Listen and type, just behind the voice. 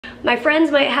my friends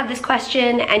might have this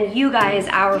question, and you guys,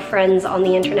 our friends on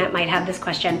the internet, might have this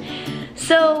question.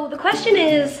 So the question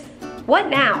is, what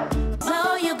now?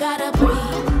 So you gotta breathe,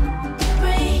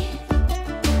 breathe,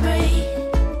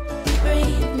 breathe,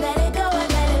 breathe. Let it go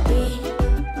and let it be.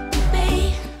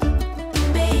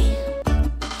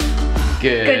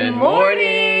 Good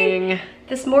morning.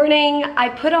 This morning I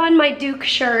put on my Duke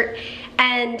shirt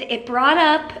and it brought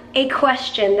up a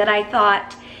question that I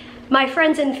thought my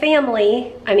friends and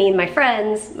family, my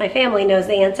family knows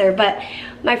the answer, but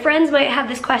my friends might have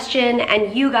this question,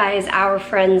 and you guys, our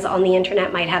friends on the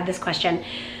internet, might have this question.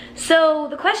 So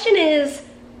the question is,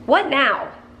 what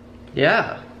now?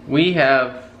 Yeah, we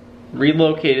have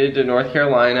relocated to North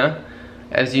Carolina.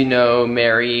 As you know,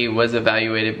 Mary was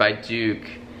evaluated by Duke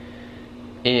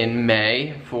in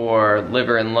May for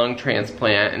liver and lung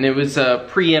transplant, and it was a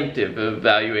preemptive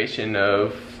evaluation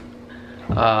of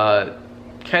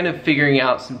kind of figuring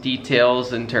out some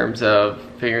details in terms of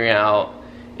figuring out,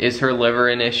 is her liver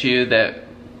an issue that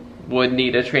would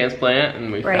need a transplant?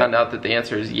 And we found out that the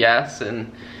answer is yes,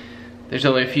 and there's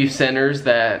only a few centers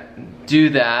that do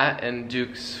that, and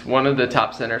Duke's one of the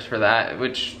top centers for that,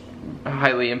 which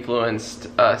highly influenced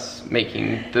us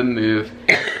making the move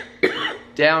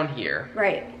down here.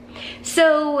 Right.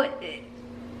 So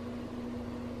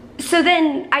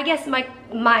then I guess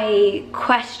my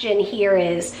question here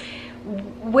is,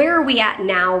 where are we at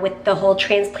now with the whole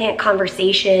transplant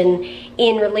conversation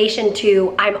in relation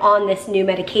to I'm on this new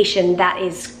medication that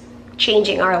is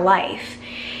changing our life?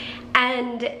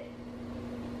 And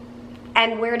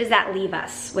where does that leave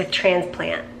us with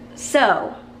transplant?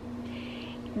 So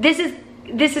this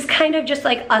is kind of just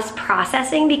like us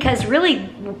processing, because really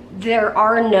there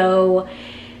are no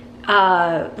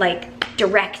like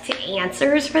direct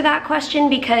answers for that question,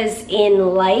 because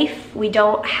in life we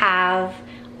don't have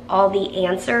all the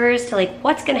answers to like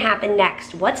what's gonna happen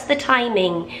next, what's the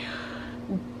timing,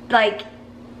 like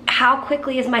how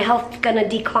quickly is my health gonna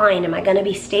decline, am I gonna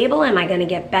be stable, am I gonna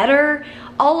get better,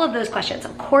 all of those questions.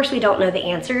 Of course we don't know the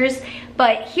answers,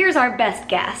 but here's our best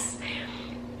guess.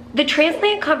 The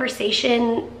transplant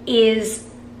conversation is,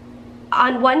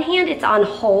 on one hand, it's on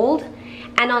hold,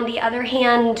 and on the other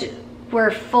hand,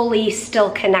 we're fully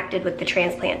still connected with the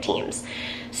transplant teams.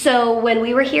 So when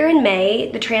we were here in May,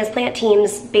 the transplant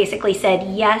teams basically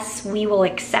said, yes, we will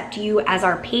accept you as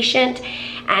our patient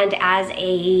and as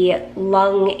a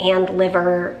lung and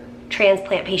liver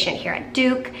transplant patient here at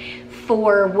Duke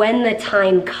for when the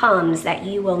time comes that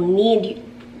you will need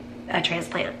a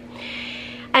transplant.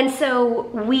 And so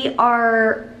we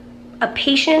are a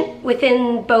patient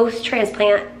within both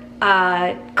transplant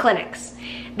clinics.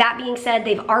 That being said,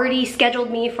 they've already scheduled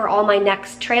me for all my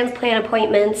next transplant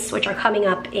appointments, which are coming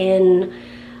up in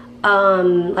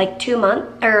like 2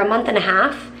 months or a month and a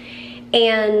half.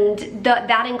 And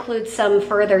that includes some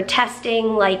further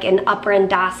testing, like an upper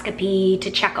endoscopy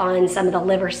to check on some of the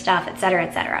liver stuff, et cetera,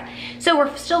 et cetera. So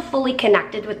we're still fully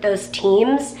connected with those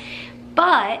teams,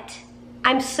 but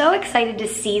I'm so excited to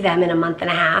see them in a month and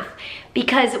a half,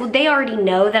 because they already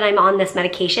know that I'm on this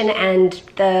medication, and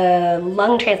the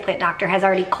lung transplant doctor has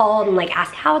already called and like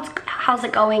asked how's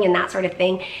it going and that sort of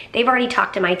thing. They've already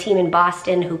talked to my team in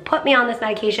Boston who put me on this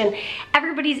medication.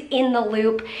 Everybody's in the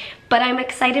loop, but I'm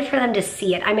excited for them to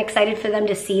see it. I'm excited for them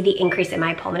to see the increase in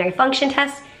my pulmonary function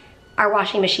test. Our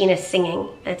washing machine is singing.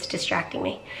 It's distracting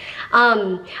me.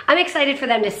 I'm excited for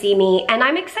them to see me, and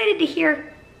I'm excited to hear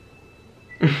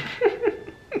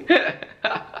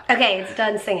okay, it's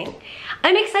done singing.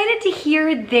 I'm excited to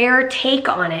hear their take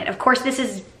on it. Of course, this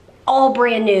is all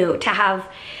brand new to have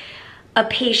a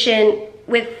patient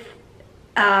with,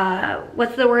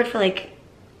 what's the word for like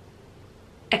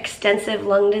extensive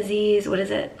lung disease? What is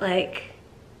it? Like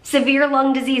severe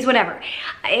lung disease, whatever.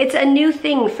 It's a new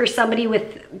thing for somebody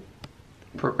with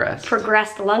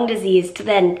progressed lung disease to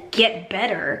then get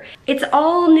better. It's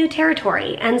all new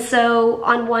territory. And so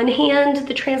on one hand,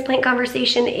 the transplant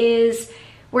conversation is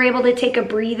we're able to take a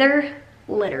breather,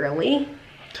 literally.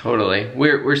 Totally.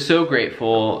 We're so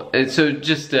grateful. And so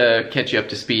just to catch you up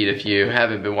to speed, if you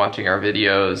haven't been watching our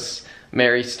videos,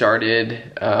 Mary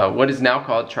started what is now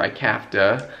called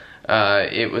Trikafta.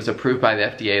 It was approved by the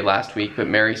FDA last week, but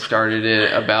Mary started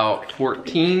it about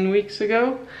 14 weeks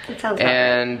ago. That sounds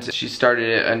and right. She started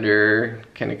it under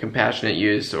kind of compassionate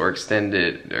use or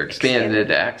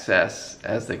expanded access,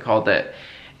 as they called it.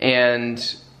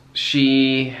 And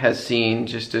she has seen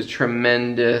just a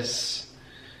tremendous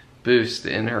boost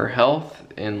in her health,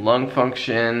 in lung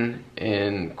function,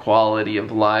 in quality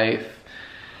of life.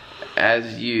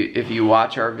 If you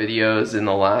watch our videos in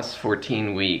the last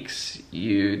 14 weeks,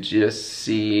 you just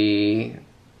see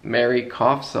Mary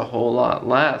coughs a whole lot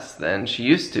less than she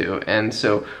used to. And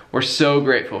so we're so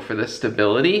grateful for the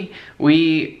stability.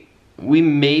 We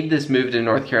made this move to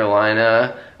North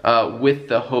Carolina with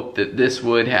the hope that this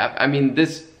would happen. I mean,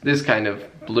 this kind of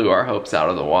blew our hopes out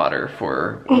of the water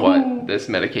for what this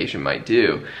medication might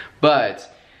do. But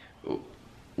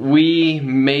we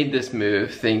made this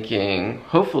move thinking,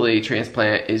 hopefully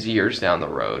transplant is years down the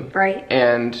road. Right.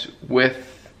 And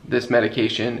with this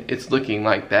medication, it's looking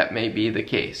like that may be the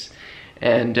case.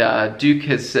 And Duke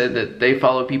has said that they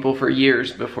follow people for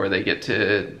years before they get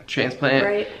to transplant.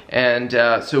 Right. And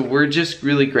so we're just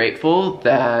really grateful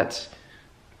that,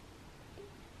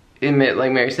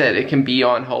 like Mary said, it can be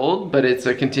on hold, but it's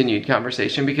a continued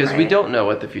conversation because we don't know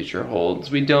what the future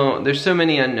holds. There's so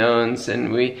many unknowns,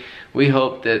 and we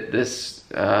hope that this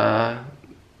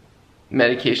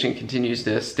medication continues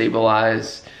to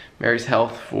stabilize Mary's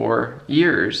health for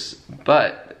years.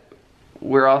 But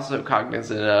we're also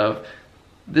cognizant of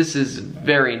this is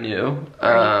very new.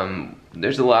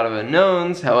 There's a lot of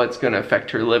unknowns, how it's going to affect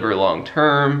her liver long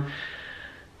term,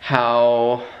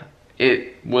 how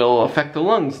it will affect the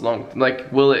lungs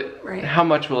how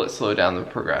much will it slow down the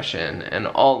progression, and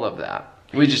all of that.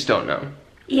 We just don't know.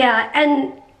 Yeah,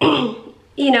 and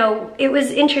you know, it was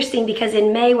interesting because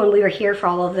in May when we were here for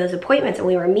all of those appointments and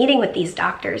we were meeting with these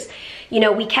doctors, you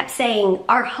know, we kept saying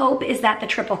our hope is that the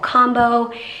triple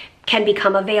combo can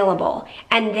become available,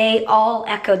 and they all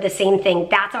echoed the same thing.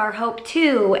 That's our hope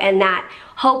too, and that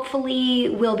hopefully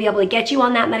we'll be able to get you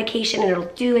on that medication and it'll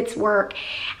do its work.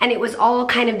 And it was all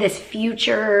kind of this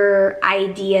future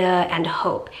idea and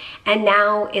hope, and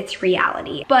now it's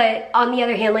reality. But on the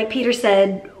other hand, like Peter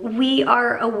said, we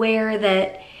are aware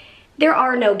that there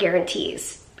are no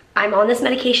guarantees. I'm on this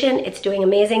medication, it's doing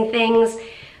amazing things,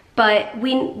 but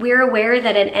we're aware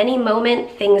that at any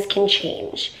moment things can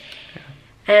change.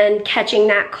 And catching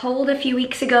that cold a few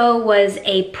weeks ago was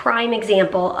a prime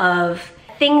example of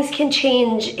things can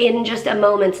change in just a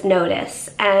moment's notice.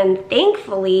 And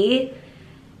thankfully,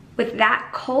 with that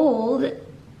cold,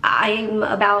 I'm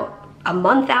about a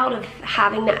month out of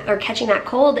having that or catching that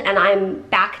cold, and I'm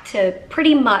back to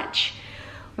pretty much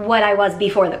what I was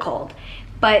before the cold.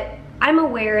 But I'm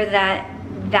aware that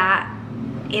that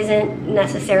isn't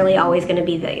necessarily always going to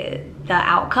be the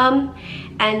outcome,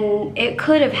 and it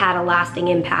could have had a lasting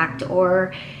impact,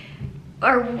 or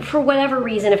for whatever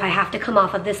reason, if I have to come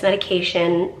off of this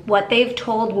medication, what they've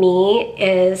told me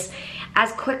is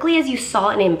as quickly as you saw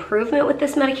an improvement with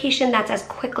this medication, that's as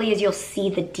quickly as you'll see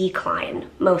the decline,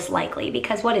 most likely,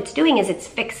 because what it's doing is it's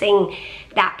fixing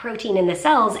that protein in the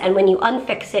cells, and when you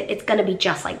unfix it, it's gonna be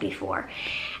just like before.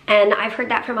 And I've heard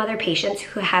that from other patients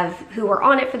who were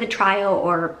on it for the trial,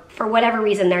 or for whatever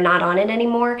reason they're not on it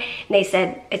anymore. And they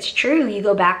said, it's true, you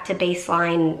go back to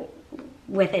baseline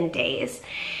within days.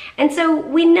 And so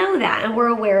we know that, and we're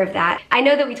aware of that. I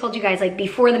know that we told you guys, like,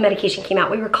 before the medication came out,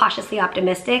 we were cautiously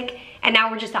optimistic, and now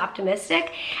we're just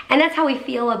optimistic. And that's how we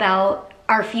feel about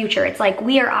our future. It's like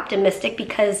we are optimistic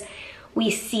because we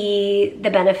see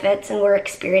the benefits and we're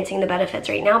experiencing the benefits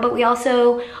right now, but we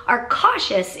also are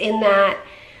cautious in that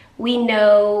we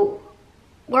know,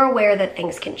 we're aware that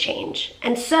things can change.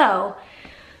 And so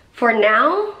for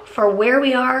now, for where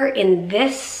we are in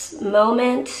this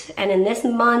moment and in this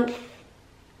month,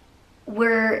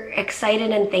 we're excited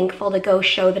and thankful to go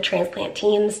show the transplant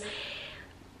teams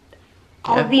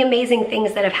all of the amazing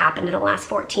things that have happened in the last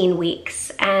 14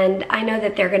 weeks. And I know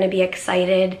that they're gonna be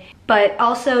excited, but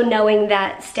also knowing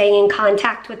that staying in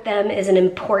contact with them is an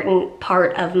important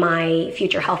part of my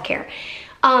future healthcare.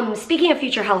 Speaking of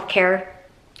future healthcare,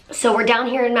 so we're down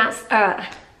here in not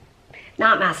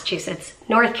Massachusetts,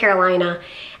 North Carolina,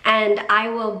 and I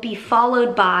will be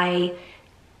followed by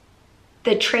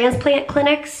the transplant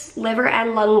clinics, liver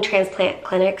and lung transplant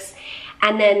clinics,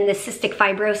 and then the cystic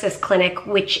fibrosis clinic,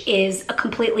 which is a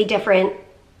completely different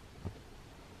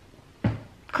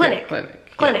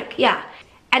clinic. Yeah.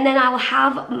 And then I'll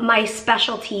have my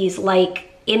specialties like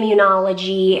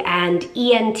immunology and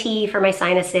ENT for my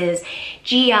sinuses,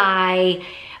 GI,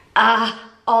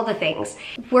 all the things.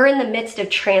 We're in the midst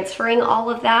of transferring all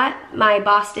of that. My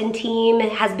Boston team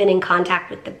has been in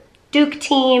contact with the Duke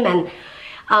team, and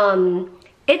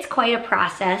it's quite a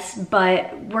process,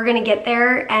 but we're gonna get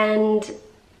there, and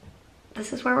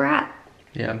this is where we're at.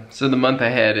 Yeah, so the month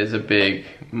ahead is a big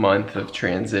month of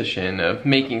transition, of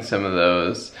making some of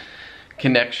those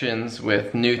connections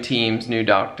with new teams, new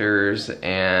doctors,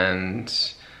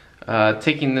 and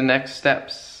taking the next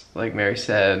steps. Like Mary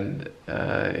said,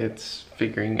 it's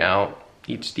figuring out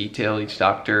each detail, each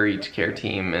doctor, each care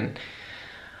team. And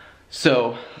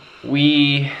so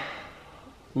we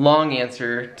long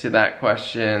answer to that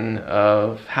question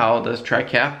of how does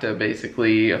Trikafta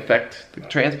basically affect the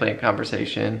transplant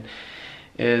conversation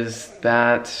is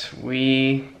that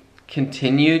we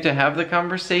continue to have the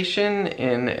conversation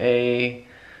in a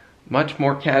much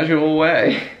more casual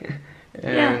way.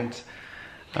 And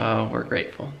we're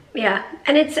grateful. Yeah,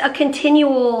 and it's a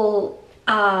continual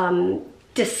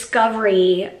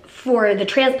discovery for the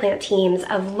transplant teams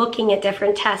of looking at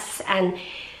different tests and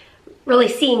really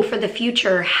seeing for the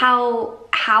future how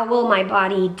will my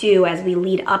body do as we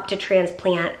lead up to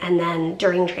transplant and then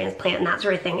during transplant and that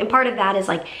sort of thing. And part of that is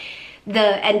like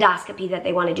the endoscopy that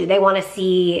they want to do. They want to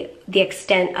see the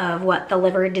extent of what the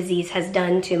liver disease has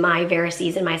done to my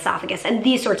varices and my esophagus and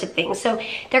these sorts of things. So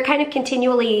they're kind of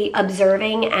continually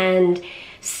observing and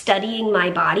studying my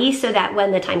body so that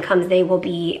when the time comes, they will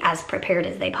be as prepared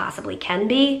as they possibly can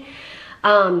be.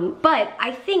 But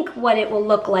I think what it will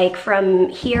look like from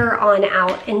here on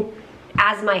out and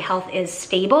as my health is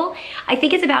stable, I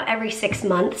think it's about every 6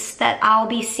 months that I'll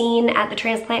be seen at the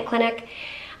transplant clinic.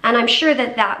 And I'm sure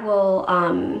that that will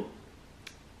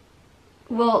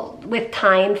with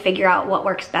time, figure out what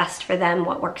works best for them,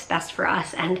 what works best for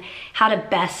us, and how to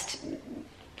best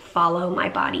follow my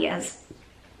body as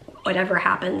whatever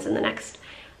happens in the next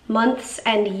months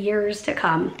and years to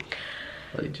come.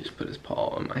 He just put his paw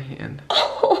on my hand.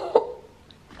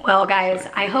 Well, guys,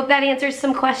 I hope that answers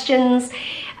some questions.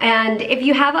 And if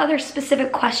you have other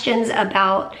specific questions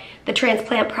about the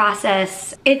transplant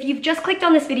process, if you've just clicked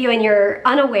on this video and you're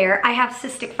unaware, I have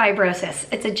cystic fibrosis.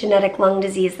 It's a genetic lung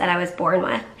disease that I was born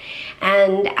with.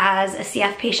 And as a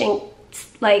CF patient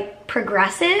like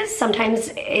progresses,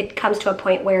 sometimes it comes to a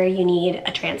point where you need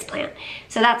a transplant.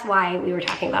 So that's why we were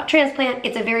talking about transplant.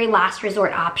 It's a very last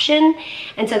resort option.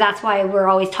 And so that's why we're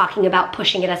always talking about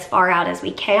pushing it as far out as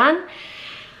we can.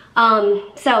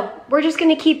 So we're just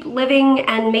gonna keep living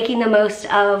and making the most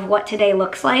of what today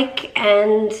looks like.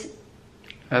 And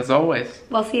as always,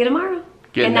 we'll see you tomorrow.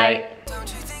 Good night.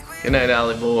 Good night,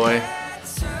 Allie boy.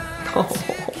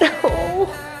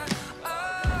 Oh.